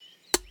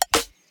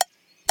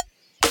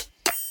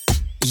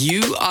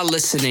You are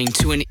listening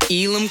to an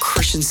Elam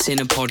Christian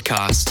Center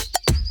podcast.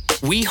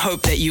 We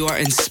hope that you are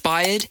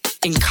inspired,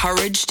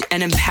 encouraged,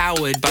 and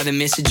empowered by the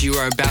message you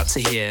are about to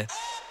hear.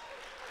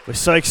 We're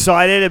so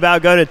excited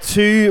about going to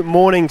 2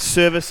 morning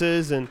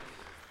services, and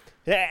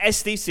as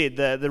Steve said,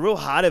 the real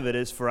heart of it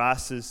is for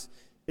us is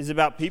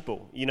about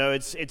people. You know,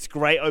 it's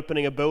great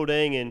opening a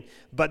building,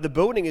 but the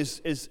building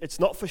is it's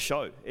not for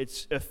show.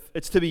 It's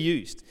to be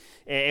used,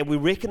 and we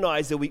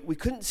recognize that we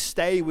couldn't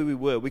stay where we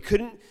were. We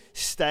couldn't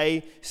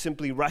stay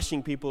simply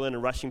rushing people in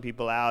and rushing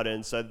people out,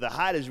 and so the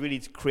heart is really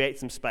to create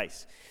some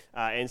space.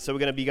 And so we're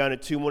going to be going to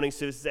 2 morning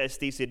services, as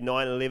Steve said,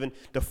 9 and 11.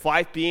 The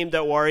 5 p.m.,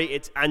 don't worry,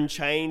 it's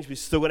unchanged. We're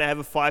still going to have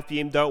a 5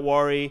 p.m., don't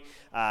worry.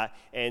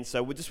 And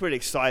so we're just really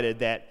excited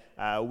that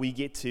we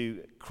get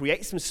to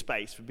create some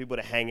space for people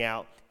to hang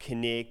out,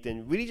 connect,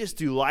 and really just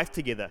do life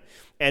together.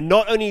 And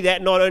not only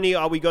that, not only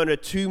are we going to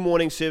 2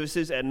 morning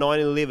services at 9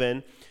 and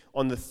 11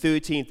 on the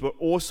 13th, we're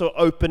also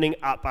opening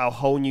up our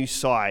whole new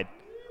side.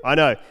 I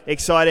know,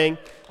 exciting.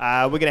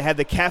 We're going to have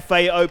the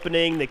cafe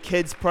opening, the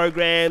kids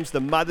programs,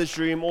 the mother's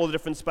room, all the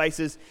different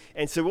spaces.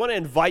 And so we want to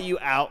invite you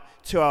out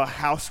to our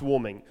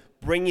housewarming.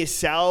 Bring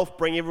yourself,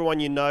 bring everyone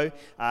you know.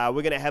 We're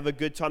going to have a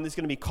good time. There's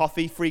going to be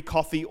coffee, free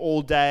coffee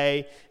all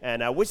day.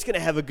 And we're just going to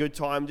have a good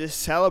time, just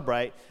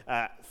celebrate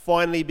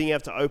finally being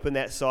able to open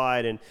that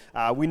side. And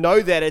we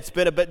know that it's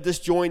been a bit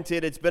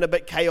disjointed, it's been a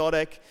bit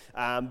chaotic,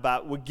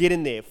 but we're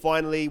getting there.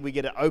 Finally, we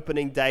get an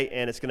opening date,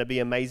 and it's going to be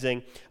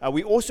amazing.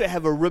 We also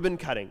have a ribbon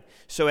cutting.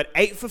 So at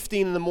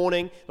 8:15 in the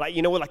morning,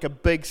 like a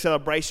big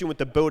celebration with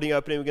the building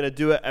opening, we're going to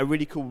do a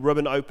really cool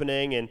ribbon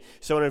opening. And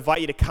so I want to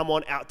invite you to come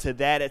on out to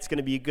that. It's going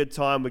to be a good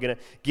time. We're going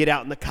to get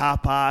out in the car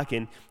park,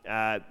 and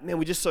man,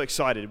 we're just so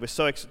excited.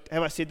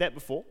 Have I said that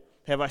before?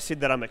 Have I said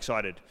that I'm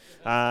excited?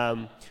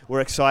 We're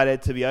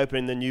excited to be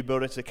opening the new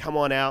building, so come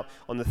on out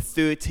on the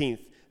 13th,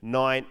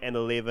 9 and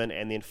 11,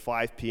 and then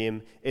 5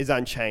 p.m. is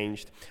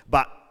unchanged.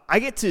 But I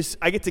get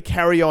to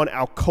carry on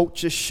our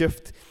Culture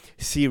Shift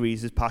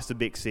series, as Pastor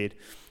Beck said.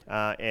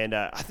 And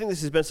I think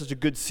this has been such a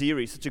good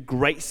series, such a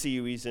great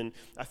series, and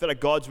I feel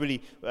like God's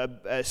really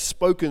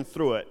spoken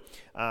through it.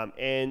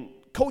 And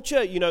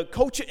culture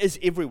is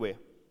everywhere.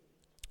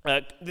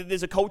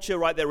 There's a culture,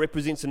 right, that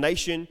represents a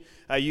nation.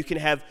 You can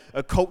have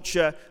a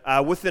culture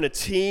within a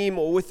team,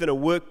 or within a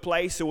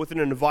workplace, or within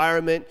an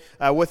environment,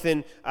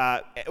 within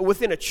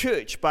a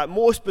church. But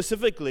more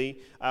specifically,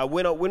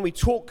 when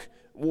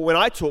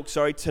I talk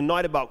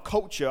tonight about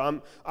culture,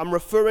 I'm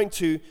referring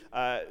to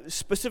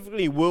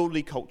specifically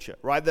worldly culture,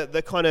 right?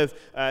 The kind of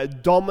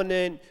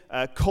dominant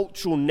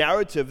cultural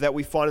narrative that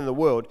we find in the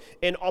world,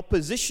 in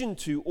opposition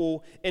to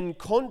or in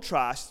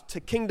contrast to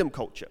kingdom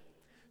culture.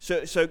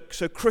 So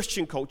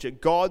Christian culture,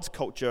 God's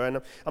culture,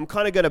 and I'm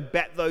kind of going to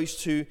bat those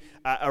two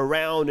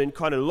around and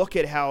kind of look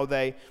at how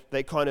they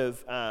kind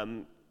of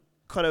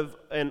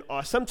and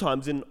are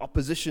sometimes in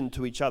opposition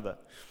to each other.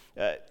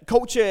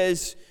 Culture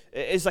is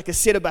like a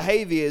set of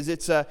behaviors.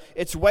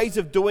 It's ways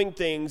of doing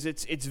things.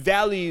 It's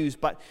values,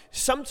 but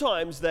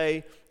sometimes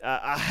they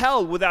are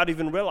held without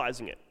even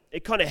realizing it.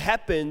 It kind of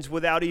happens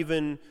without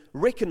even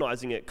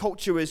recognizing it.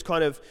 Culture is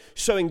kind of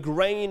so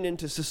ingrained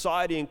into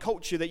society and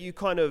culture that you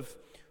kind of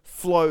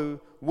flow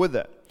with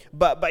it.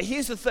 But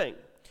here's the thing.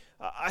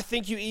 I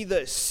think you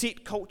either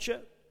set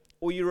culture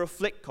or you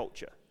reflect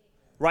culture,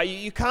 right?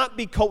 You can't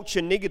be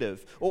culture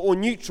negative or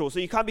neutral. So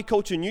you can't be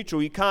culture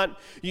neutral. You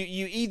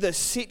either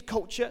set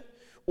culture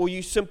or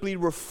you simply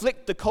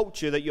reflect the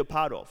culture that you're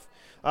part of.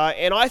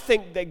 And I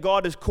think that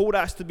God has called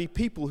us to be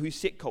people who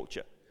set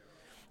culture.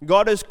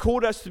 God has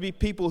called us to be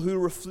people who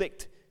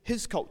reflect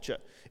His culture.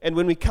 And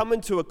when we come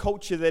into a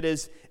culture that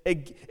is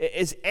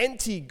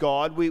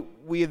anti-God,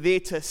 we are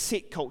there to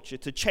set culture,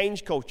 to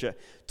change culture,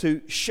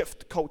 to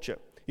shift culture.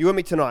 You with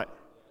me tonight?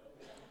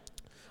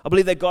 I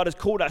believe that God has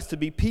called us to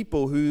be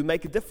people who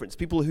make a difference,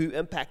 people who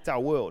impact our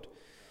world.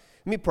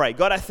 Let me pray.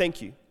 God, I thank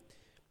you.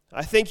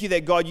 I thank you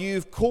that, God,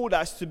 you've called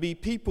us to be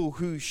people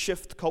who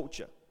shift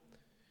culture.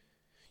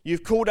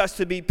 You've called us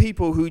to be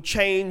people who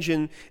change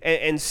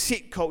and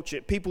set culture,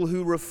 people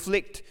who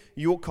reflect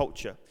your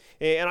culture.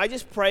 And I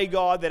just pray,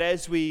 God, that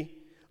as we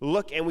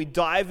look and we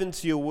dive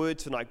into your word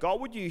tonight, God,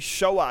 would you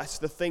show us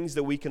the things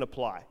that we can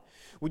apply?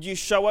 Would you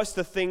show us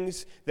the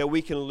things that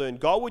we can learn?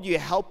 God, would you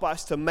help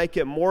us to make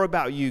it more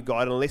about you,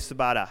 God, and less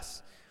about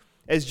us?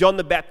 As John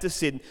the Baptist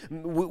said,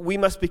 we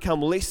must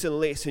become less and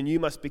less, and you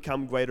must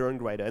become greater and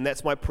greater. And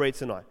that's my prayer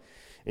tonight.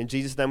 In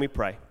Jesus' name we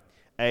pray.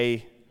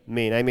 Amen.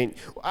 Amen.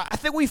 I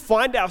think we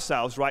find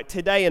ourselves, right,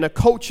 today in a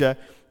culture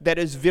that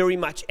is very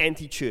much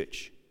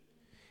anti-church.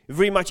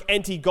 Very much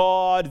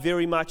anti-God,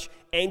 very much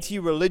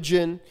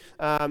anti-religion,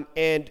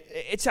 and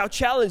it's our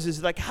challenge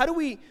is like, how do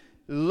we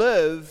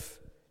live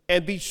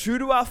and be true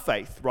to our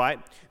faith, right?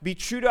 Be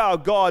true to our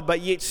God,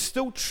 but yet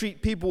still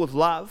treat people with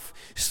love,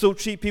 still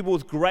treat people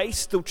with grace,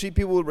 still treat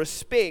people with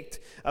respect,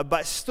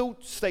 but still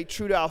stay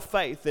true to our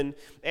faith. And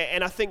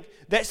I think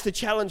that's the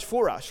challenge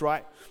for us,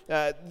 right?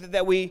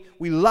 That we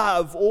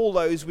love all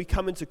those we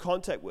come into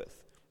contact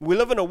with. We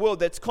live in a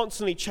world that's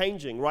constantly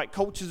changing, right?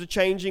 Cultures are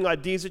changing,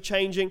 ideas are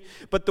changing,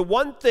 but the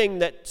one thing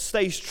that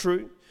stays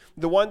true,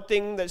 the one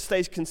thing that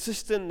stays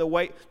consistent,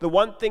 the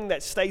one thing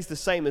that stays the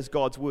same is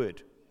God's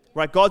word.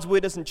 Right? God's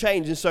word doesn't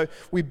change, and so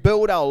we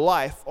build our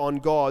life on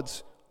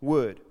God's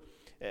word.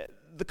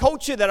 The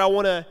culture that I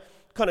want to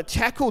kind of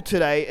tackle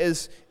today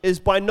is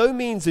by no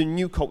means a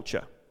new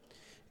culture.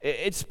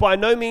 It's by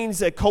no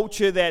means a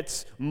culture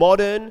that's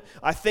modern.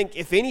 I think,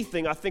 if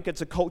anything,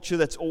 it's a culture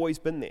that's always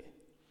been there.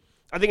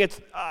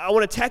 I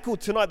want to tackle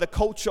tonight the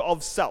culture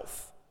of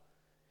self,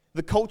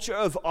 the culture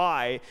of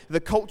I, the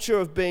culture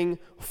of being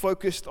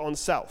focused on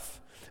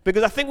self.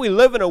 Because I think we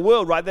live in a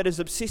world, right, that is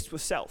obsessed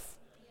with self,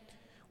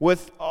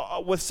 with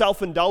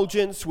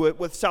self-indulgence,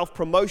 with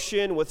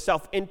self-promotion, with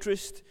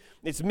self-interest.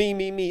 It's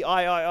me,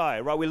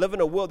 I, right? We live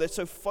in a world that's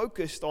so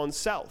focused on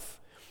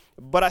self.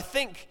 But I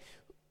think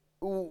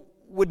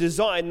we're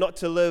designed not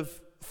to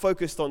live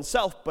focused on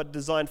self, but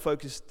designed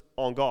focused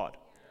on God.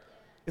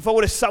 If I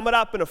were to sum it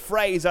up in a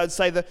phrase, I'd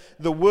say that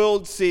the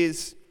world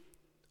says,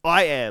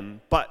 I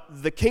am, but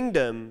the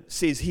kingdom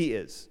says He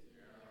is.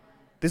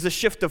 There's a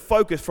shift of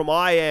focus from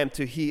I am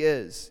to He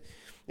is.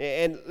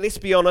 And let's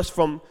be honest,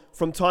 from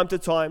time to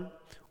time,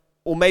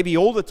 or maybe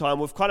all the time,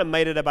 we've kind of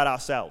made it about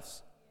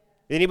ourselves.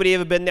 Anybody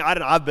ever been there? I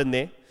don't know, I've been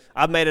there.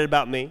 I've made it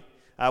about me.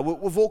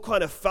 We've all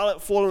kind of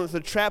fallen into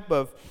the trap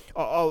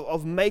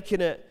of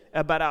making it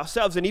about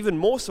ourselves, and even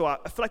more so, I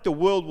feel like the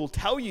world will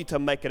tell you to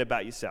make it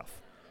about yourself.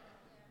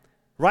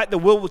 Right? The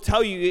world will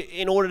tell you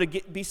in order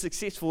to be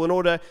successful, in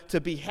order to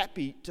be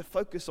happy, to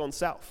focus on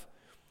self.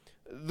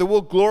 The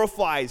world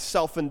glorifies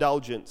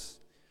self-indulgence.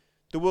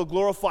 The world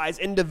glorifies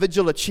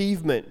individual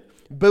achievement,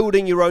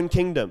 building your own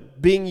kingdom,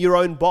 being your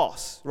own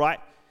boss, right?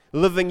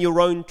 Living your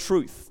own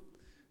truth.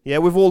 Yeah,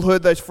 we've all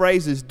heard those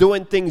phrases,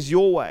 doing things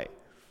your way,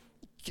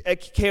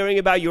 caring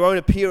about your own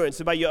appearance,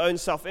 about your own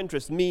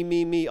self-interest,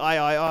 me,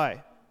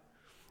 I.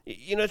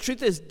 You know, the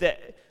truth is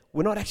that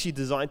we're not actually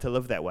designed to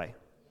live that way.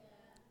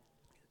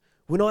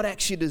 We're not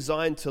actually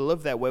designed to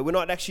live that way. We're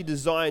not actually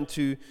designed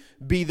to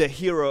be the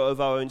hero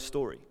of our own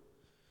story.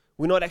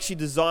 We're not actually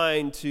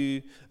designed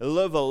to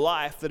live a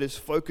life that is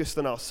focused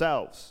on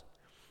ourselves.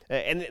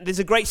 And there's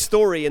a great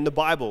story in the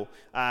Bible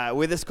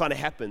where this kind of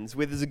happens,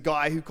 where there's a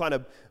guy who kind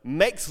of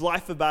makes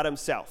life about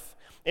himself.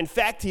 In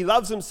fact, he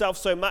loves himself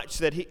so much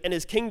that in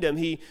his kingdom,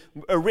 he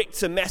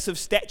erects a massive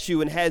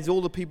statue and has all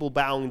the people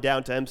bowing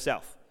down to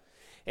himself.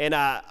 And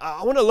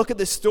I want to look at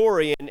this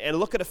story and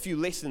look at a few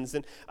lessons.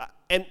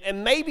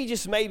 And maybe,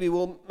 just maybe,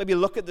 we'll maybe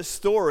look at the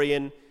story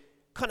and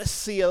kind of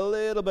see a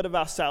little bit of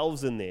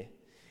ourselves in there.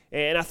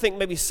 And I think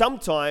maybe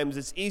sometimes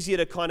it's easier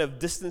to kind of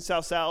distance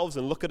ourselves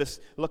and look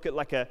at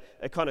like a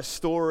kind of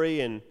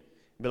story and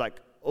be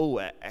like, oh,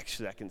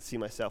 actually, I can see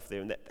myself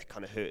there, and that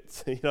kind of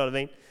hurts. You know what I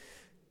mean?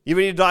 You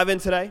ready to dive in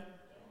today?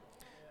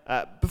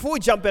 Before we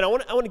jump in, I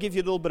want to give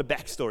you a little bit of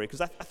backstory,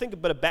 because I think a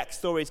bit of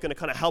backstory is going to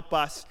kind of help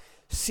us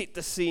set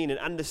the scene and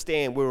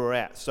understand where we're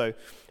at. So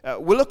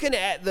we're looking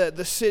at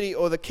the city,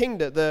 or the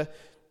kingdom, the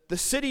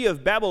city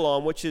of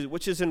Babylon, which is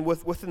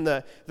within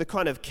the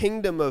kind of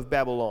kingdom of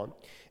Babylon.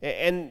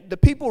 And the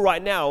people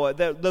right now,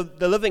 they're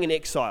living in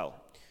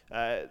exile.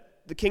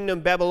 The kingdom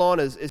of Babylon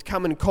has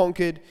come and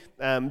conquered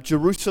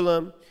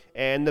Jerusalem,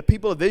 and the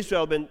people of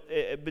Israel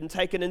have been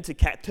taken into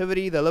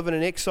captivity. They're living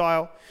in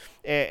exile,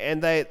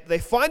 and they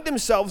find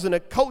themselves in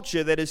a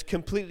culture that is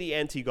completely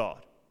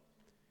anti-God.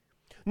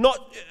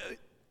 Not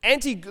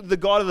anti the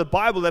God of the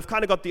Bible. They've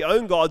kind of got their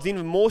own gods,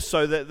 even more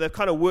so that they've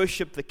kind of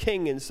worshipped the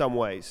king in some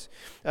ways,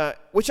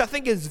 which I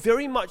think is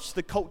very much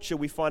the culture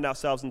we find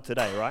ourselves in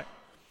today, right?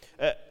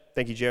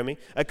 Thank you, Jeremy.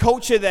 A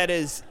culture that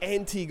is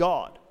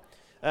anti-God.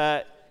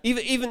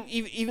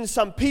 Even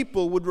some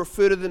people would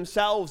refer to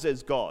themselves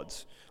as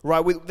gods,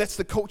 right? That's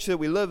the culture that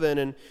we live in,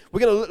 and we're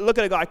going to look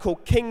at a guy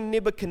called King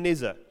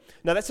Nebuchadnezzar.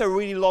 Now, that's a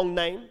really long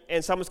name,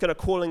 and someone's going to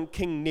call him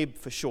King Neb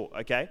for short,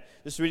 okay?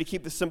 Just really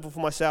keep this simple for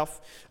myself.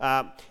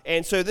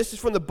 And so this is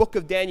from the book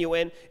of Daniel,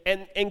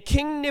 and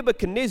King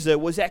Nebuchadnezzar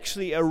was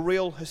actually a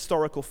real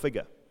historical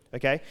figure,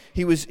 okay?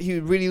 He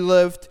really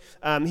lived.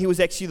 He was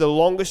actually the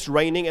longest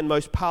reigning and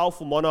most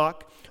powerful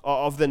monarch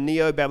of the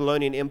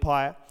Neo-Babylonian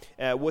Empire,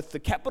 with the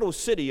capital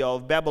city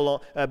of Babylon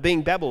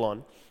being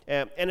Babylon.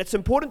 And it's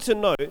important to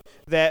note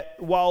that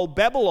while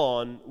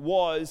Babylon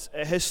was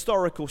a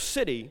historical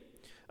city,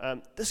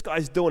 this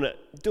guy's doing it.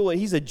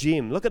 He's a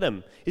gem. Look at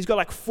him. He's got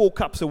like 4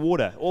 cups of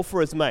water, all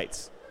for his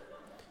mates.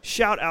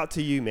 Shout out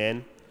to you,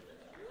 man.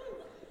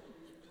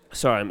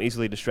 Sorry, I'm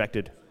easily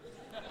distracted.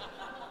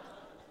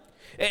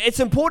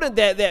 It's important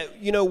that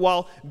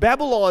while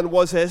Babylon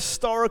was a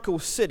historical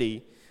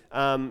city,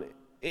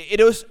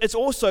 it's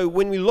also,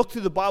 when we look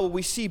through the Bible,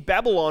 we see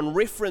Babylon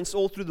referenced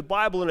all through the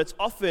Bible, and it's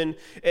often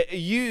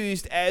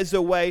used as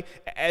a way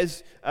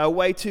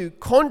to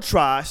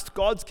contrast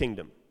God's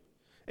kingdom.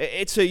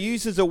 It's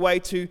used as a way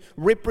to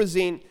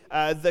represent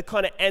the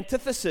kind of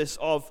antithesis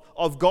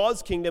of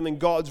God's kingdom and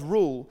God's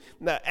rule.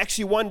 Now,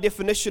 actually, one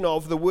definition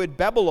of the word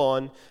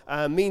Babylon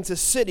means a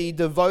city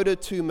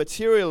devoted to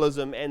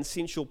materialism and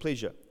sensual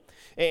pleasure.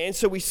 And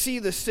so we see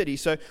the city.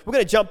 So we're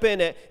going to jump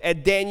in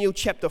at Daniel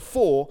chapter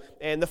 4,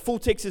 and the full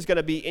text is going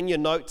to be in your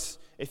notes.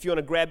 if you want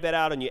to grab that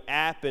out on your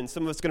app, and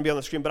some of it's going to be on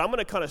the screen, but I'm going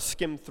to kind of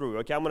skim through,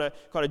 okay? I'm going to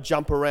kind of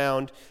jump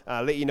around,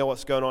 let you know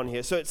what's going on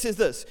here. So it says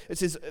this. It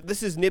says,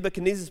 this is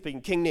Nebuchadnezzar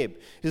speaking, King Neb.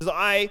 He says,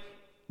 I,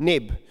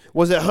 Neb,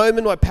 was at home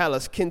in my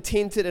palace,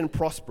 contented and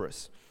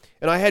prosperous.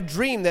 And I had a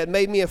dream that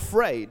made me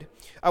afraid.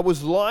 I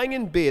was lying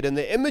in bed, and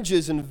the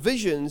images and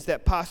visions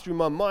that passed through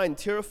my mind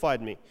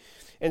terrified me.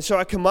 And so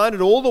I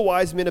commanded all the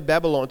wise men of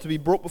Babylon to be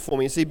brought before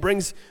me. And so he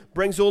brings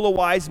all the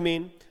wise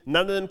men.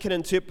 None of them can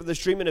interpret this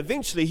dream. And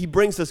eventually he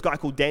brings this guy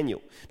called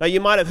Daniel. Now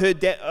you might have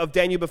heard of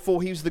Daniel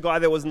before. He was the guy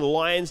that was in the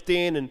lion's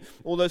den and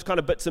all those kind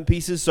of bits and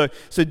pieces. So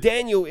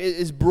Daniel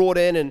is brought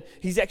in, and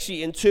he's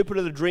actually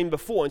interpreted the dream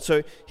before. And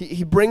so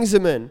he brings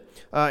him in.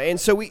 And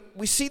so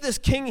we see this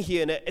king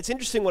here. And it's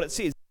interesting what it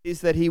says,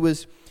 is that he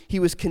was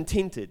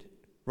contented,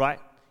 right?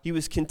 He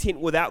was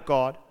content without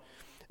God.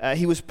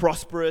 He was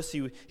prosperous.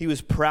 He was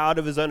proud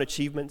of his own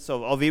achievements,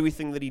 of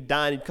everything that he'd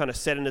done. He'd kind of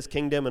sat in his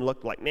kingdom and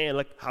looked like, man,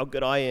 look how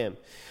good I am.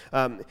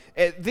 And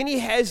then he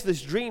has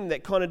this dream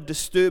that kind of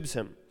disturbs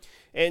him.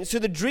 And so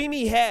the dream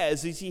he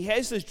has is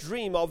this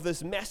dream of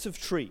this massive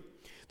tree.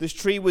 This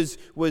tree was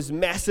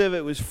massive.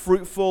 It was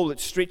fruitful. It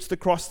stretched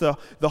across the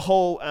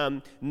whole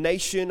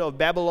nation of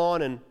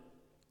Babylon.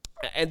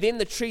 And then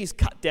the tree is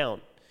cut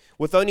down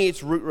with only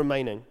its root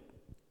remaining.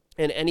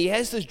 And he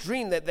has this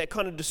dream that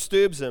kind of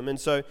disturbs him. And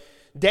so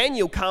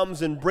Daniel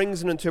comes and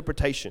brings an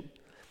interpretation.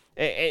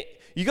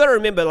 You got to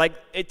remember, like,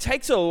 it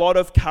takes a lot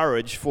of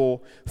courage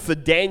for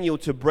Daniel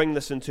to bring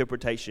this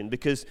interpretation,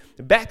 because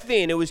back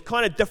then it was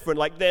kind of different.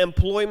 Like, the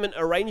employment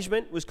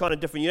arrangement was kind of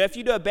different. You know, if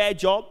you do a bad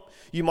job,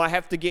 you might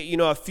have to get,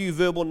 a few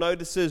verbal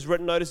notices,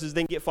 written notices,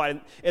 then get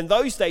fired. In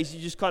those days,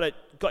 you just kind of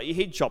got your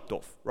head chopped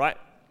off, right?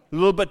 A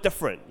little bit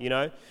different,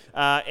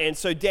 And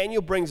so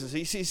Daniel brings us.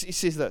 He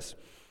says this.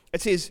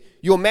 It says,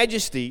 Your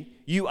Majesty,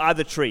 you are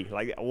the tree.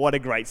 Like, what a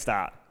great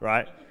start,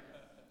 right?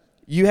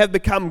 You have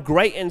become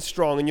great and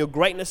strong, and your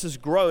greatness has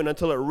grown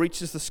until it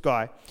reaches the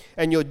sky,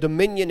 and your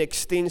dominion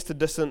extends to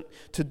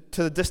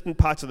the distant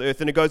parts of the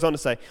earth. And it goes on to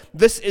say,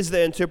 This is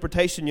the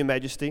interpretation, Your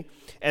Majesty,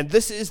 and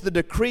this is the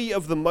decree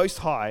of the Most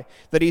High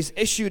that is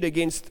issued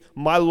against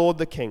my lord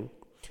the king.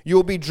 You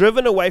will be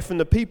driven away from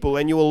the people,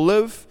 and you will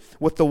live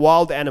with the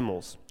wild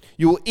animals.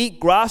 You will eat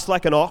grass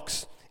like an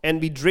ox, and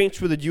be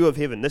drenched with the dew of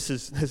heaven. This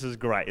is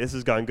great. This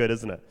is going good,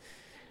 isn't it?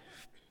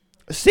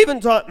 7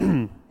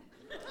 times.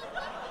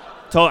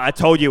 I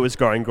told you it was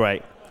going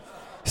great.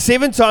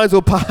 7 times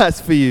will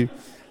pass for you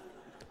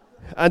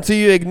until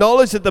you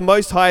acknowledge that the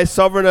Most High is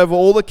sovereign over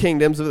all the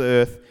kingdoms of the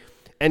earth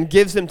and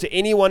gives them to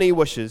anyone he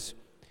wishes.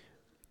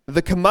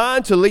 The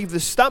command to leave the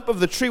stump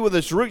of the tree with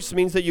its roots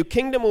means that your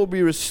kingdom will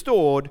be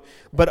restored,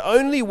 but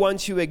only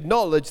once you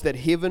acknowledge that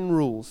heaven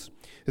rules.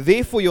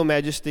 Therefore, Your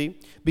Majesty,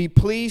 be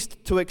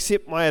pleased to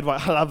accept my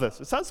advice. I love this.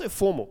 It sounds so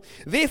formal.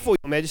 Therefore,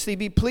 Your Majesty,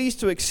 be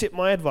pleased to accept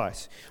my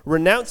advice.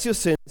 Renounce your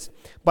sins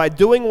by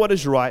doing what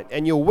is right,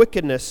 and your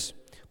wickedness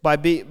by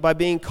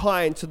being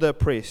kind to the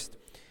oppressed.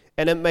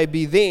 And it may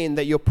be then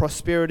that your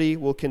prosperity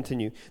will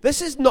continue.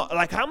 This is not,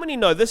 like, how many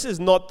know this is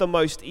not the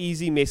most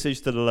easy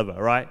message to deliver,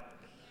 right?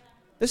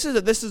 This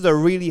is a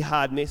really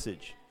hard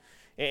message.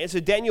 And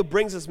so Daniel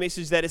brings this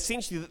message that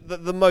essentially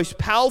the most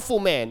powerful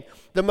man,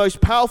 the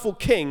most powerful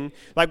king,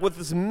 like with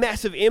this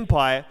massive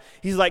empire,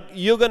 he's like,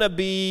 you're going to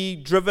be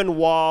driven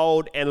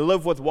wild and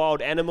live with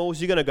wild animals.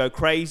 You're going to go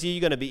crazy.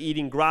 You're going to be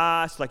eating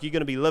grass. Like, you're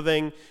going to be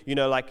living,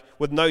 like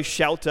with no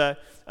shelter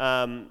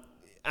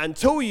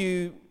until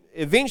you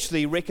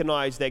eventually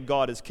recognize that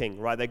God is king,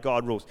 right? That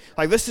God rules.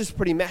 Like, this is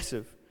pretty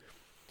massive.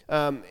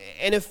 And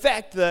in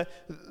fact,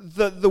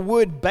 the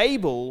word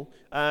Babel,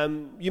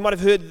 you might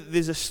have heard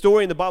there's a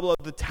story in the Bible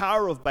of the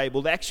Tower of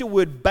Babel. The actual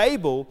word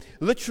Babel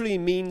literally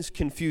means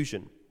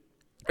confusion.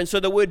 And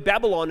so the word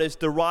Babylon is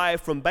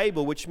derived from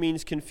Babel, which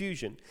means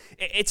confusion.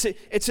 It's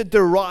a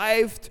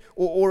derived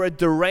or a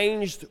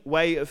deranged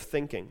way of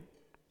thinking.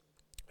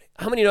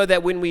 How many know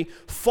that when we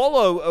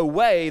follow a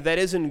way that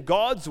isn't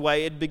God's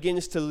way, it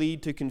begins to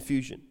lead to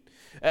confusion?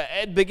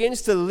 It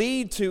begins to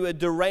lead to a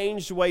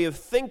deranged way of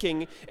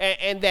thinking,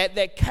 and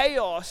that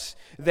chaos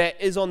that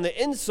is on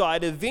the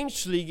inside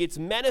eventually gets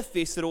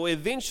manifested or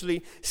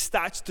eventually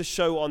starts to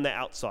show on the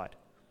outside.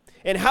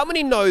 And how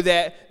many know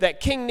that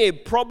King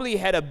Neb probably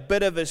had a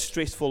bit of a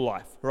stressful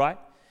life, right?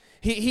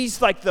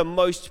 He's like the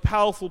most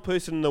powerful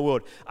person in the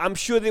world. I'm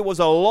sure there was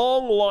a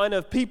long line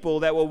of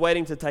people that were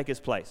waiting to take his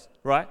place,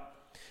 right?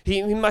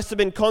 He must have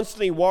been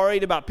constantly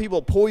worried about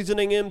people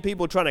poisoning him,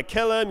 people trying to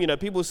kill him,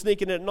 people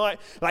sneaking in at night.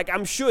 Like,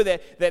 I'm sure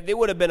that there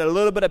would have been a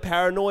little bit of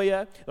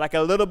paranoia, like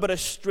a little bit of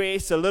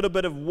stress, a little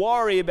bit of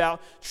worry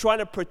about trying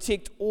to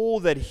protect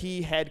all that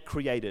he had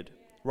created,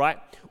 right?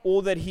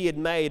 All that he had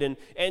made.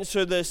 And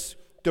so this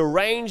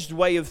deranged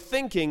way of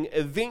thinking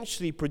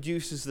eventually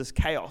produces this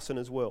chaos in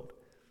his world.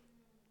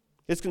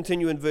 Let's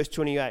continue in verse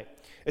 28.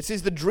 It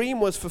says, the dream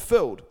was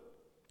fulfilled.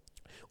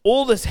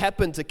 All this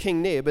happened to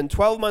King Neb, and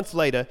 12 months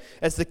later,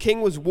 as the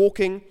king was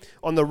walking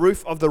on the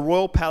roof of the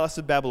royal palace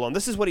of Babylon.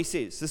 This is what he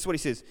says.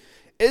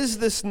 Is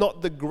this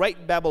not the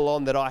great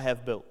Babylon that I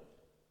have built?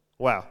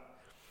 Wow.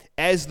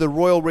 as the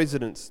royal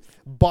residence,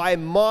 by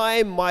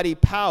my mighty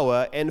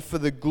power and for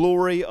the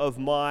glory of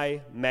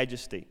my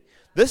majesty.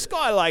 This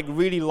guy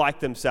really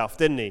liked himself,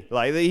 didn't he?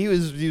 He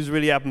was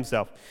really up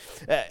himself.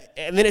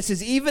 And then it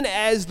says, even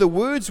as the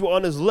words were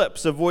on his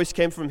lips, a voice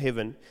came from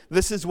heaven.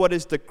 This is what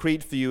is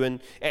decreed for you.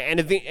 And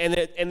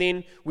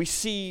then we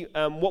see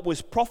what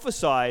was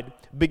prophesied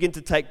begin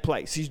to take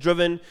place. He's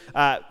driven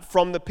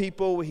from the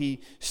people.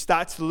 He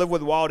starts to live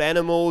with wild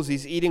animals.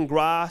 He's eating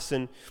grass.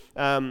 And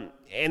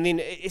then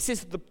it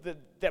says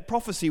that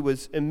prophecy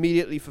was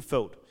immediately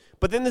fulfilled.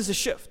 But then there's a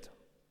shift.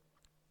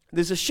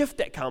 There's a shift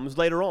that comes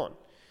later on.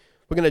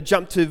 We're going to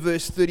jump to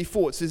verse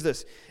 34. It says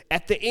this,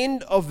 at the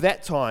end of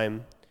that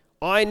time,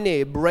 I,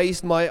 Neb,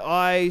 raised my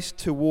eyes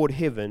toward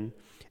heaven,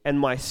 and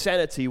my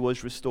sanity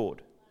was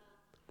restored.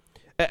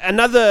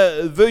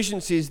 Another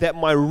version says that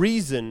my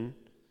reason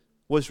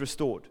was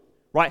restored,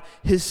 right?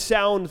 His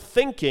sound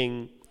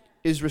thinking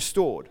is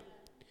restored.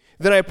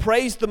 Then I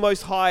praised the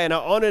Most High, and I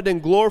honored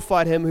and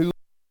glorified him who lives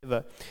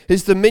forever.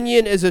 His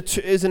dominion is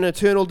an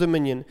eternal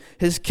dominion.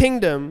 His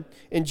kingdom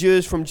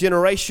endures from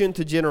generation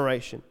to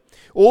generation.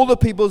 All the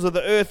peoples of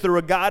the earth are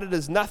regarded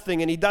as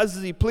nothing, and he does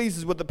as he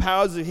pleases with the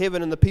powers of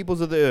heaven and the peoples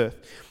of the earth.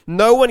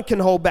 No one can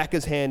hold back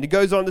his hand. He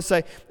goes on to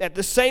say, at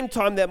the same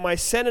time that my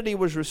sanity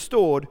was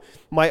restored,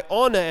 my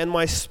honor and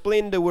my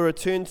splendor were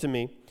returned to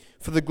me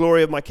for the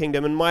glory of my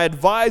kingdom. And my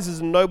advisors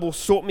and nobles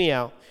sought me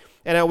out,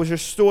 and I was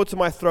restored to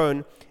my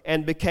throne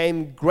and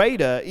became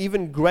greater,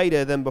 even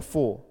greater than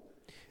before.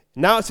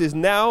 Now it says,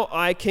 now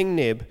I, King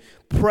Neb,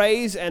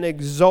 praise and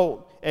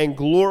exalt and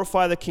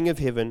glorify the King of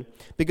heaven,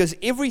 because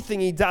everything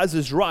he does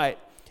is right,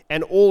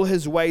 and all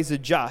his ways are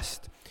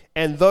just,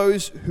 and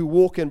those who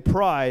walk in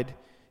pride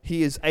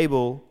he is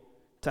able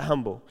to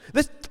humble.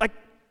 This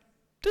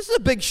is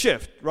a big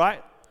shift,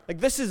 right?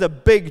 This is a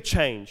big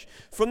change.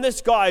 From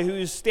this guy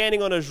who's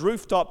standing on his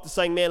rooftop to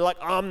saying, man,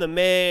 I'm the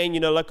man,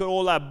 look at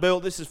all I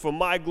built, this is for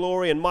my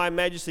glory and my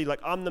majesty,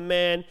 I'm the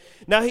man.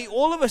 Now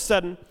all of a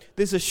sudden,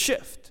 there's a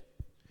shift.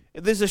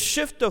 There's a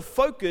shift of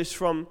focus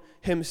from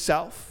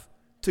himself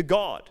to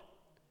God,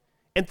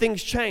 and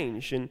things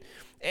change, and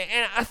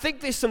I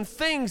think there's some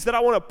things that I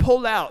want to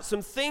pull out,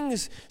 some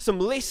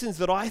lessons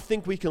that I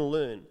think we can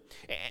learn.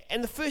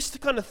 And the first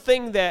kind of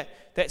thing that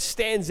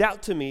stands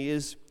out to me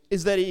is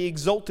that he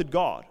exalted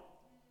God.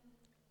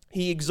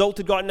 He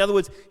exalted God. In other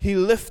words, he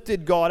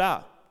lifted God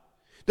up.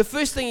 The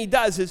first thing he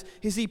does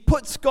is he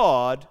puts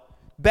God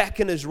back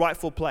in his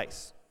rightful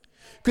place.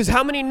 Because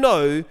how many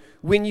know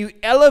when you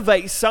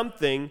elevate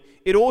something,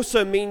 it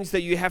also means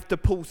that you have to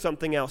pull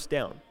something else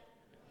down?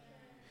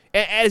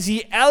 As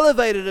he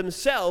elevated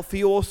himself,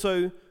 he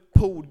also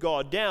pulled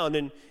God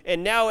down.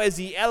 And now as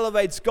he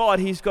elevates God,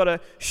 he's got to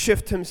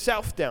shift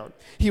himself down.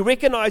 He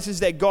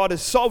recognizes that God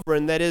is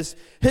sovereign, that is,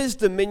 his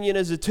dominion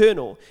is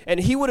eternal. And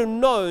he would have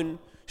known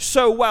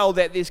so well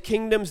that there's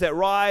kingdoms that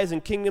rise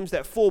and kingdoms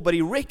that fall, but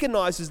he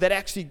recognizes that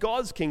actually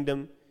God's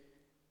kingdom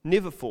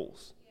never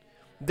falls,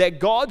 that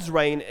God's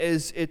reign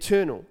is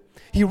eternal.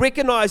 He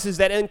recognizes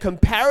that in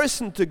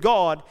comparison to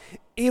God,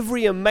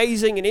 every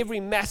amazing and every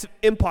massive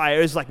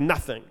empire is like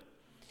nothing.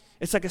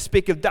 It's like a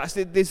speck of dust.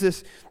 There's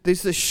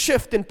this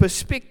shift in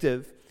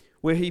perspective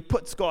where he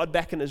puts God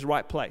back in his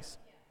right place.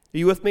 Are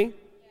you with me?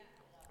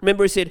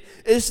 Remember he said,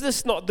 is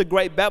this not the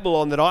great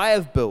Babylon that I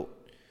have built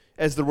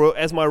as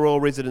my royal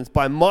residence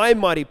by my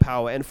mighty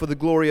power and for the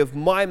glory of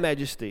my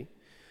majesty?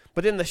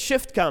 But then the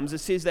shift comes. It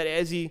says that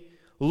as he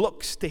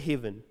looks to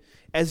heaven,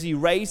 as he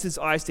raised his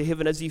eyes to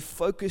heaven, as he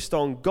focused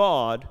on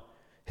God,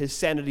 his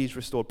sanity is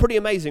restored. Pretty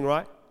amazing,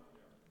 right?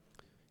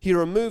 He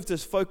removed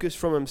his focus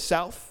from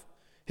himself,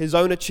 his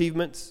own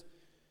achievements,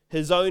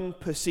 his own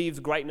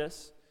perceived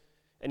greatness,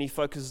 and he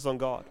focuses on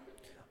God.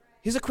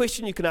 Here's a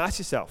question you can ask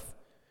yourself.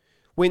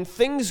 When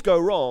things go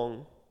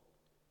wrong,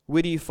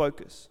 where do you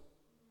focus?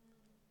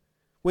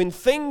 When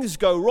things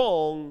go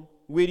wrong,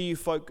 where do you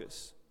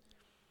focus?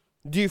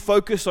 Do you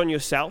focus on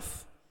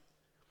yourself?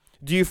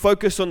 Do you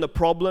focus on the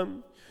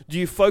problem? Do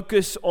you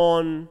focus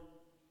on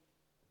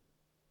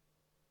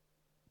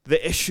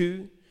the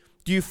issue?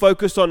 Do you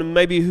focus on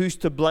maybe who's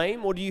to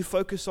blame, or do you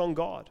focus on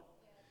God?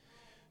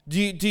 Do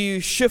you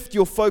shift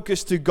your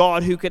focus to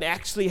God who can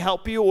actually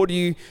help you, or do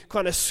you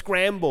kind of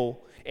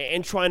scramble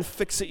and try and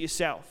fix it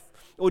yourself?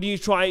 Or do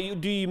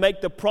you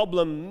make the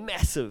problem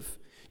massive?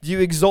 Do you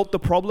exalt the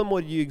problem,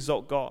 or do you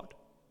exalt God?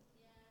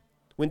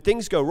 When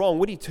things go wrong,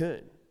 where do you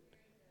turn?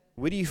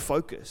 Where do you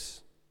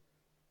focus?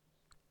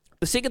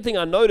 The second thing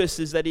I noticed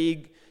is that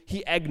he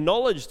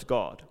acknowledged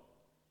God.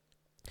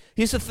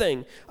 Here's the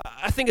thing.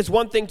 I think it's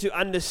one thing to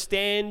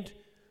understand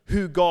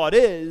who God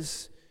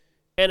is,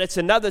 and it's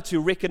another to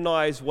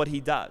recognize what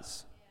he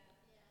does.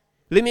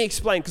 Let me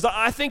explain, because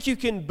I think you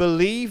can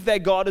believe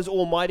that God is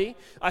almighty.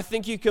 I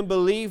think you can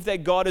believe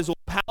that God is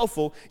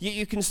all-powerful, yet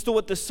you can still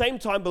at the same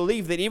time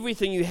believe that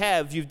everything you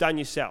have, you've done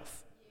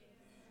yourself.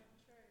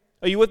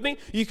 Are you with me?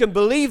 You can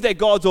believe that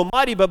God's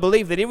almighty, but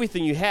believe that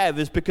everything you have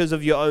is because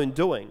of your own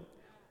doing.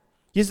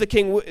 Here's the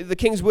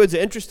king's words are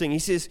interesting. He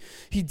says,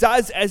 he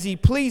does as he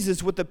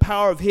pleases with the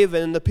power of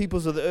heaven and the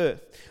peoples of the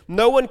earth.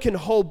 No one can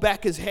hold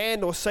back his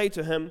hand or say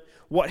to him,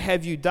 what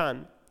have you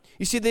done?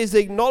 You see, there's the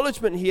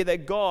acknowledgement here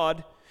that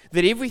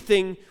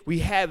everything we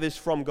have is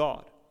from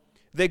God.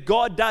 That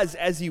God does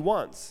as he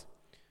wants.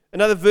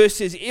 Another verse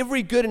says,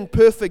 every good and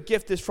perfect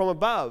gift is from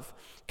above,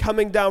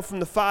 coming down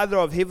from the Father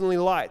of heavenly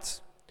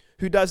lights,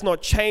 who does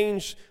not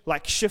change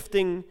like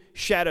shifting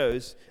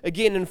shadows.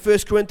 Again, in 1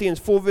 Corinthians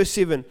 4 verse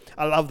 7,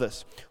 I love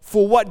this.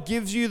 For what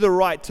gives you the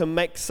right to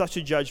make such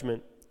a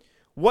judgment?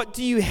 What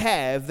do you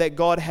have that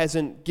God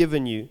hasn't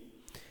given you?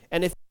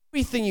 And if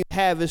everything you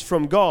have is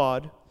from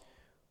God,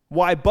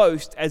 why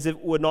boast as if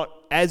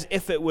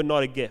it were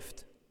not a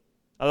gift?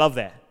 I love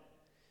that.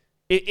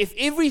 If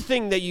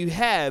everything that you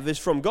have is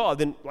from God,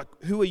 then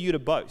who are you to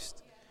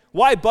boast?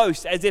 Why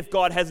boast as if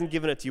God hasn't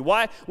given it to you?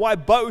 Why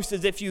boast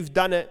as if you've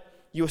done it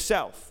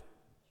yourself?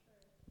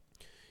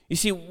 You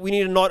see, we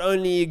need to not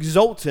only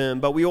exalt him,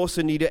 but we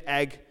also need to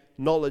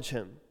acknowledge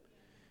him.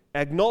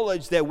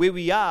 Acknowledge that where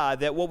we are,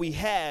 that what we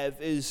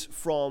have is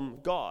from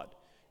God.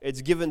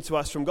 It's given to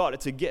us from God.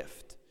 It's a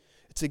gift.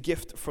 It's a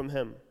gift from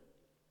him.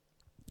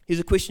 Here's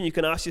a question you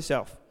can ask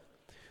yourself.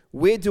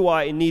 Where do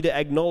I need to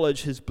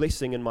acknowledge his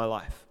blessing in my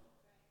life?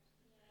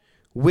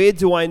 Where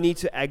do I need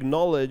to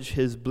acknowledge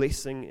his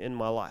blessing in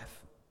my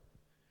life?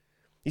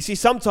 You see,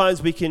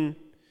 sometimes we can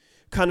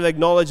kind of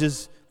acknowledge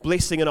his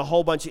blessing in a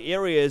whole bunch of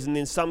areas, and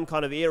then some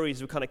kind of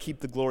areas we kind of keep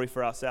the glory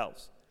for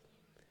ourselves.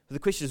 But the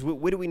question is,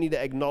 where do we need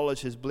to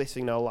acknowledge his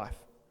blessing in our life?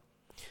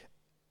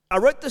 I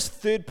wrote this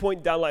third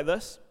point down like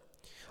this.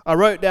 I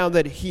wrote down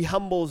that he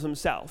humbles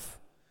himself.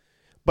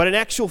 But in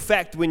actual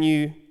fact, when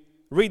you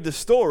read the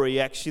story,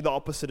 actually the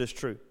opposite is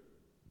true.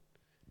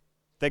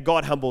 That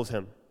God humbles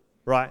him,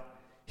 right?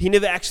 He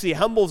never actually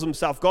humbles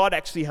himself. God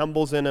actually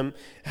humbles him.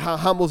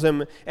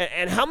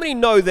 And how many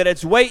know that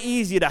it's way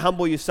easier to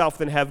humble yourself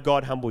than have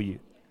God humble you?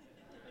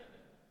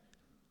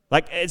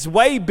 It's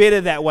way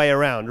better that way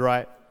around,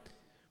 right?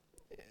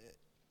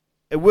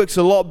 It works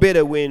a lot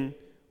better when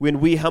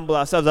we humble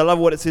ourselves. I love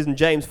what it says in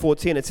James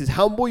 4:10. It says,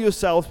 humble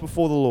yourselves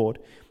before the Lord,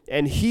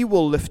 and he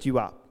will lift you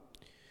up.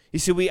 You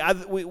see, we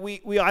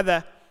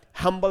either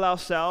humble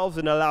ourselves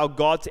and allow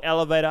God to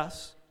elevate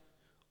us,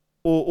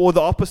 or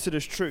the opposite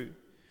is true.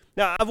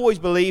 Now, I've always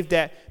believed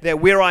that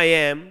where I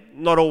am,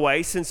 not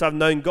always, since I've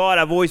known God,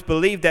 I've always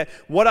believed that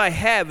what I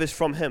have is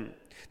from him.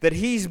 That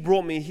he's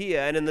brought me here,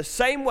 and in the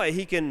same way,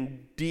 he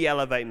can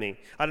de-elevate me.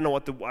 I don't know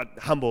what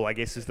humble, I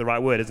guess, is the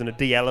right word, isn't it?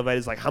 De-elevate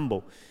is like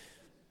humble.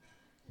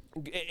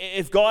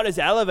 If God has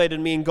elevated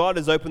me and God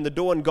has opened the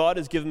door and God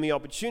has given me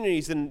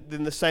opportunities, then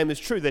the same is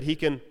true, that he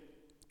can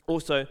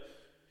also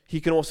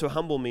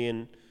humble me.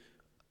 And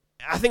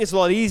I think it's a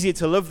lot easier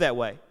to live that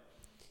way.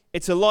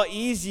 It's a lot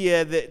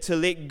easier to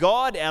let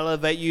God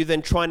elevate you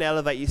than trying to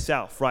elevate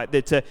yourself, right?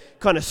 To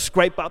kind of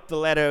scrape up the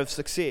ladder of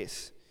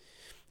success.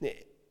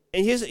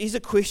 And here's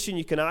a question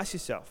you can ask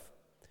yourself.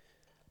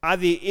 Are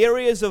there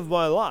areas of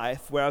my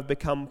life where I've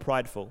become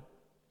prideful?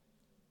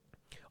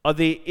 Are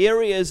there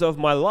areas of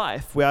my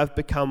life where I've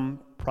become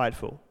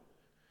prideful?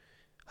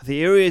 Are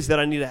there areas that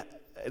I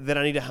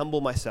need to humble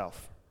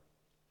myself?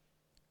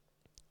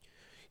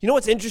 You know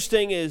what's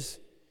interesting is,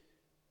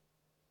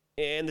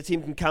 and the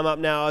team can come up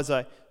now as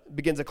I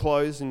begin to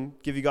close and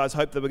give you guys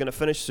hope that we're going to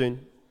finish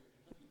soon.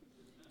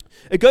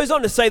 It goes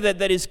on to say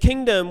that his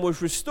kingdom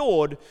was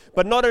restored,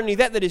 but not only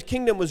that his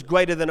kingdom was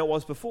greater than it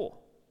was before,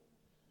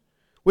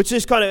 which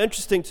is kind of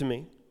interesting to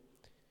me.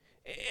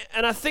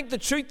 And I think the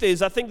truth is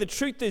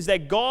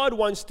that God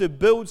wants to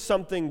build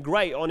something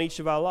great on each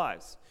of our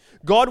lives.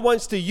 God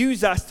wants to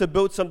use us to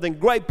build something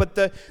great, but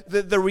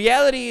the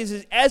reality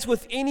is as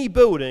with any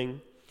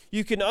building,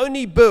 you can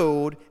only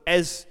build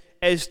as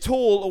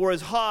tall or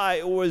as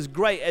high or as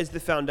great as the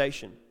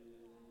foundation.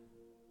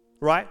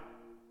 Right?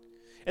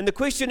 And the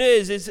question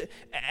is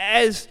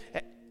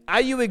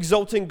are you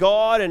exalting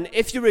God? And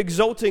if you're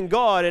exalting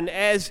God and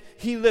as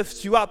he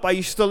lifts you up, are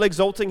you still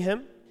exalting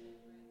him?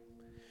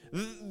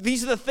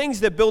 These are the things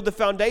that build the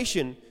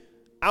foundation.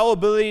 Our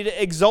ability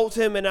to exalt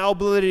him and our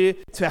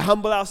ability to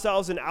humble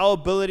ourselves and our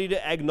ability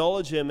to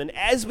acknowledge him. And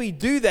as we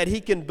do that,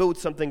 he can build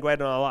something great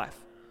in our life.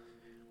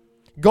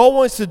 God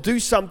wants to do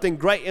something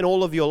great in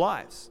all of your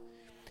lives.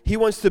 He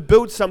wants to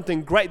build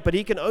something great, but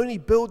he can only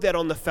build that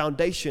on the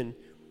foundation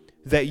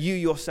that you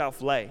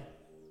yourself lay.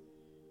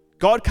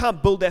 God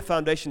can't build that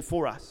foundation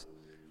for us.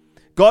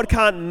 God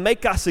can't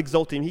make us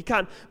exalt him. He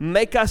can't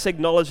make us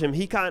acknowledge him.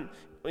 He can't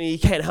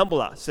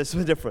humble us. That's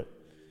so different.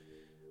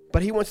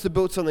 But he wants to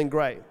build something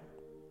great.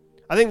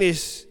 I think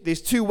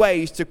there's two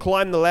ways to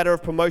climb the ladder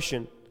of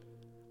promotion.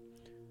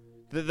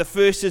 The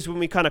first is when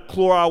we kind of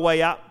claw our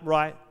way up,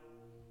 right?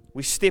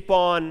 We step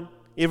on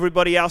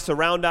everybody else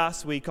around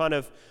us. We kind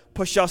of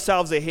push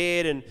ourselves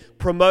ahead and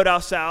promote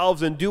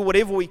ourselves and do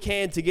whatever we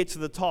can to get to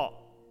the top.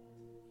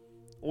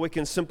 Or we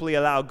can simply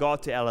allow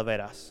God to elevate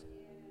us.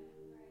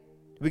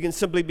 We can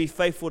simply be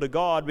faithful to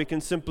God. We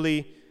can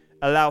simply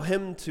allow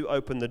him to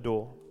open the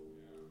door.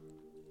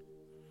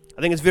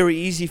 I think it's very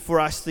easy for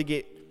us to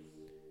get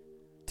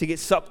to get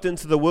sucked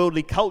into the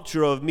worldly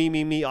culture of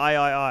me,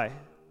 I.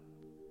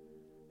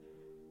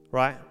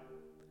 Right?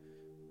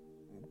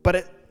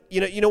 But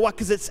you know what?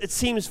 Because it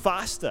seems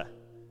faster.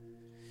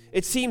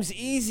 It seems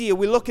easier.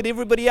 We look at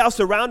everybody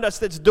else around us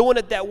that's doing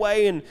it that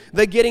way, and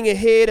they're getting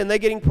ahead and they're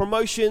getting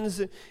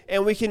promotions,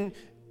 and we can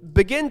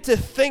begin to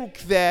think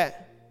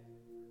that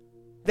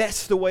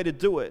that's the way to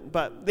do it.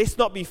 But let's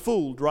not be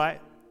fooled, right?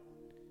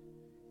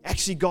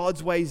 Actually,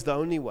 God's way is the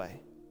only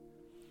way.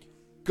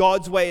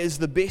 God's way is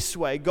the best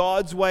way.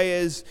 God's way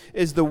is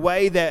the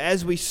way that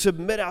as we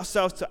submit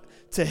ourselves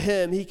to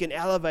Him, He can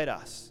elevate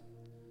us.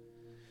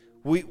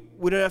 We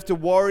don't have to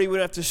worry, we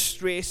don't have to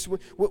stress.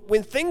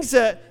 When things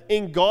are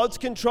in God's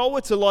control,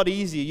 it's a lot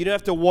easier. You don't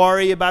have to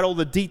worry about all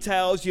the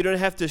details. You don't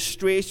have to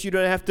stress. You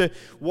don't have to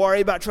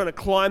worry about trying to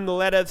climb the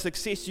ladder of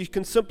success. You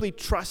can simply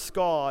trust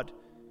God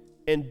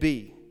and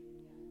be.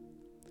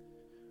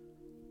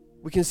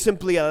 We can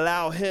simply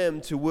allow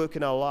Him to work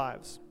in our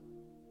lives.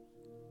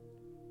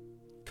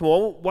 Come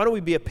on, why don't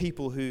we be a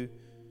people who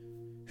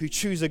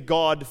choose a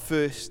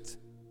God-first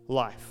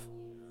life?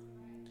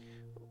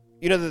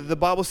 You know, the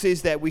Bible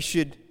says that we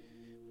should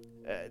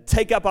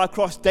take up our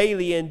cross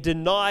daily and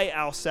deny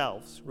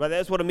ourselves, right?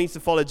 That's what it means to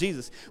follow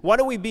Jesus. Why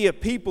don't we be a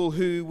people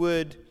who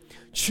would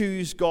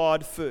choose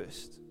God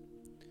first?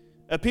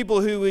 A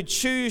people who would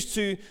choose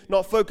to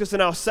not focus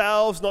on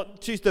ourselves,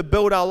 not choose to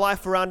build our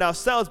life around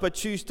ourselves, but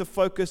choose to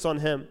focus on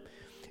Him.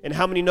 And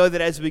how many know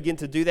that as we begin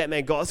to do that,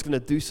 man, God's going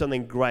to do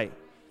something great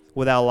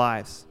with our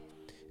lives.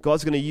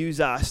 God's going to use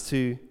us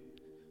to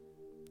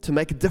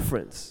make a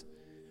difference.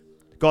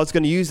 God's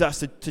going to use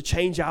us to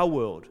change our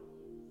world.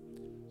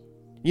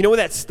 You know where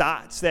that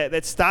starts?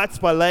 That starts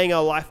by laying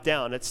our life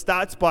down. It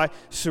starts by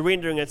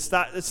surrendering. It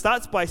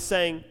starts by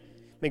saying,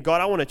 man, God,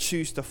 I want to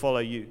choose to follow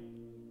You.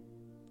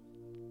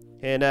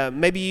 And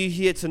maybe you're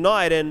here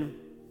tonight and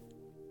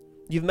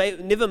you've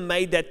never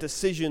made that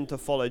decision to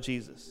follow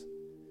Jesus.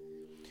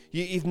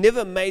 You've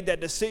never made that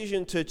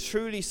decision to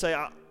truly say,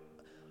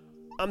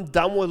 I'm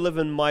done with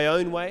living my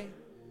own way.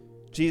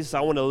 Jesus,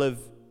 I want to live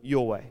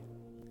Your way.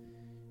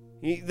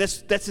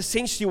 That's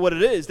essentially what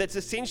it is. That's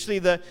essentially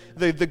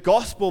the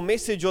gospel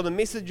message, or the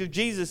message of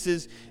Jesus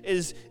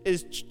is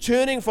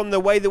turning from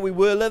the way that we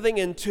were living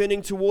and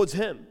turning towards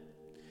Him.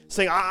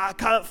 Saying, I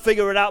can't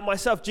figure it out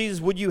myself. Jesus,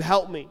 would You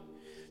help me?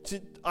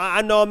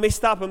 I know I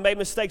messed up and made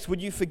mistakes.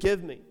 Would You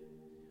forgive me?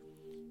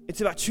 It's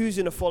about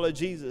choosing to follow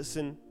Jesus.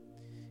 And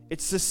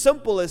it's as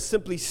simple as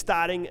simply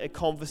starting a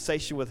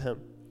conversation with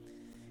Him.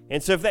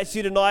 And so if that's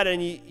you tonight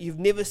and you've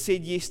never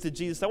said yes to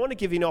Jesus, I want to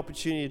give you an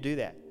opportunity to do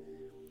that.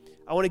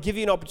 I want to give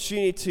you an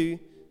opportunity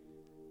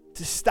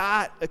to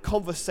start a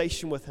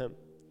conversation with Him.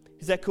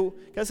 Is that cool?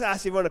 Can I just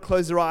ask everyone to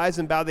close their eyes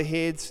and bow their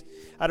heads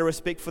out of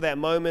respect for that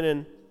moment?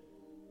 And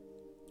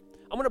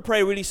I'm going to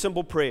pray a really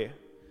simple prayer.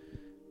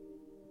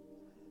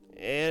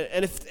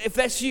 And if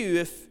that's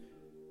you,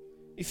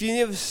 if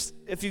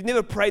you've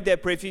never prayed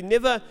that prayer, if you've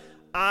never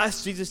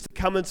asked Jesus to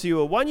come into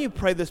you, why don't you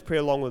pray this prayer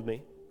along with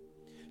me?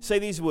 Say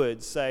these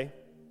words. Say,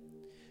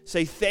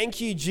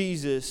 thank You,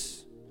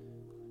 Jesus,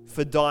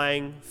 for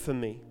dying for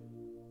me.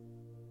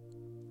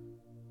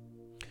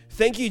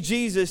 Thank You,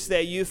 Jesus,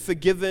 that You've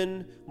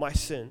forgiven my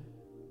sin.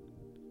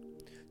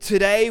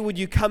 Today, would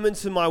You come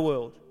into my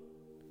world?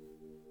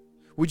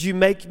 Would You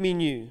make me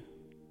new?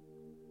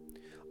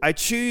 I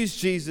choose,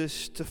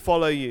 Jesus, to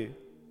follow You.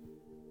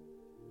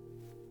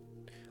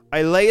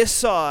 I lay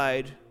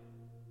aside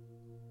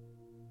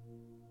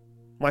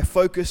my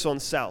focus on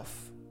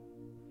self,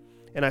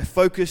 and I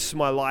focus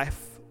my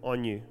life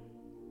on You.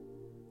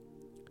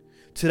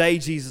 Today,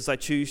 Jesus, I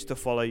choose to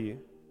follow You.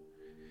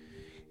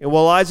 And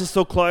while eyes are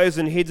still closed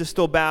and heads are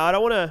still bowed, I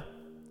want to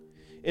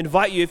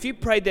invite you, if you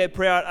prayed that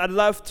prayer, I'd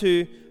love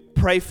to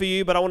pray for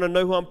you, but I want to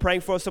know who I'm praying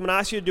for. So I'm going to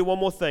ask you to do one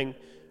more thing.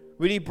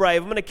 Really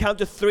brave. I'm going to count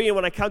to 3, and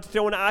when I count to 3,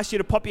 I want to ask you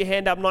to pop your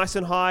hand up nice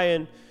and high,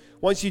 and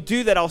once you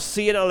do that, I'll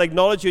see it, I'll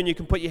acknowledge you, and you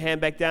can put your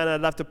hand back down, and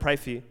I'd love to pray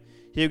for you.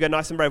 Here we go,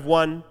 nice and brave.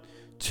 1,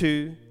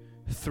 2,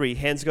 3.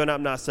 Hands going up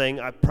now saying,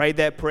 I prayed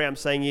that prayer, I'm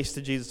saying yes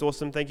to Jesus.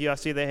 Awesome, thank you. I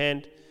see their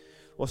hand.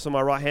 Also on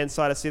my right hand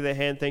side, I see their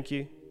hand, thank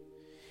you.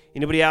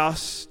 Anybody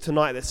else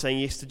tonight that's saying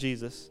yes to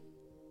Jesus?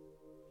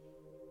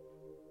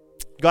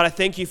 God, I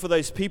thank You for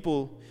those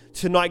people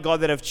tonight,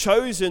 God, that have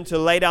chosen to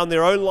lay down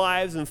their own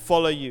lives and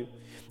follow You.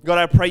 God,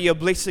 I pray Your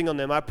blessing on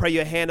them. I pray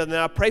Your hand on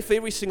them. I pray for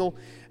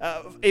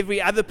every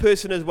other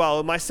person as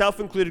well, myself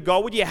included.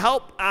 God, would You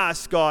help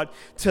us, God,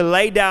 to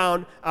lay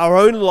down our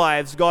own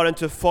lives, God, and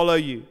to follow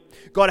You.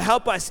 God,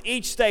 help us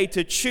each day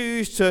to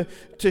choose to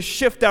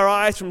shift our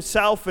eyes from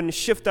self and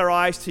shift our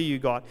eyes to You,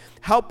 God.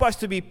 Help us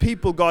to be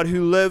people, God,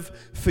 who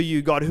live for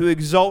You, God, who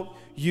exalt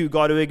You,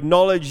 God, who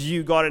acknowledge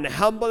You, God, and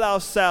humble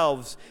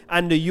ourselves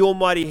under Your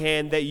mighty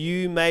hand that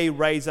You may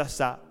raise us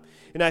up.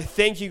 And I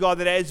thank You, God,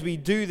 that as we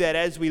do that,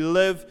 as we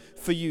live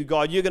for You,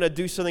 God, You're going to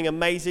do something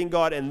amazing,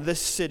 God, in this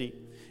city,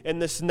 in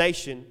this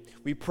nation.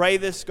 We pray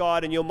this,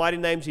 God, in Your mighty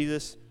name,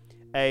 Jesus.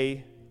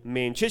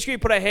 Amen. Church, can we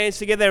put our hands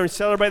together and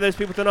celebrate those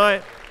people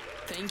tonight?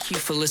 Thank you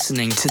for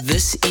listening to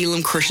this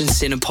Elim Christian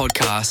Center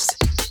podcast.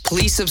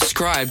 Please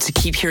subscribe to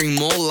keep hearing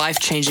more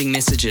life-changing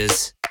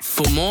messages.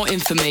 For more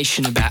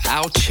information about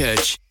our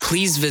church,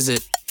 please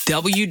visit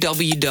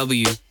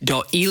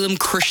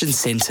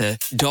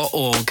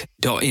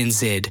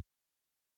www.elamchristiancentre.org.nz.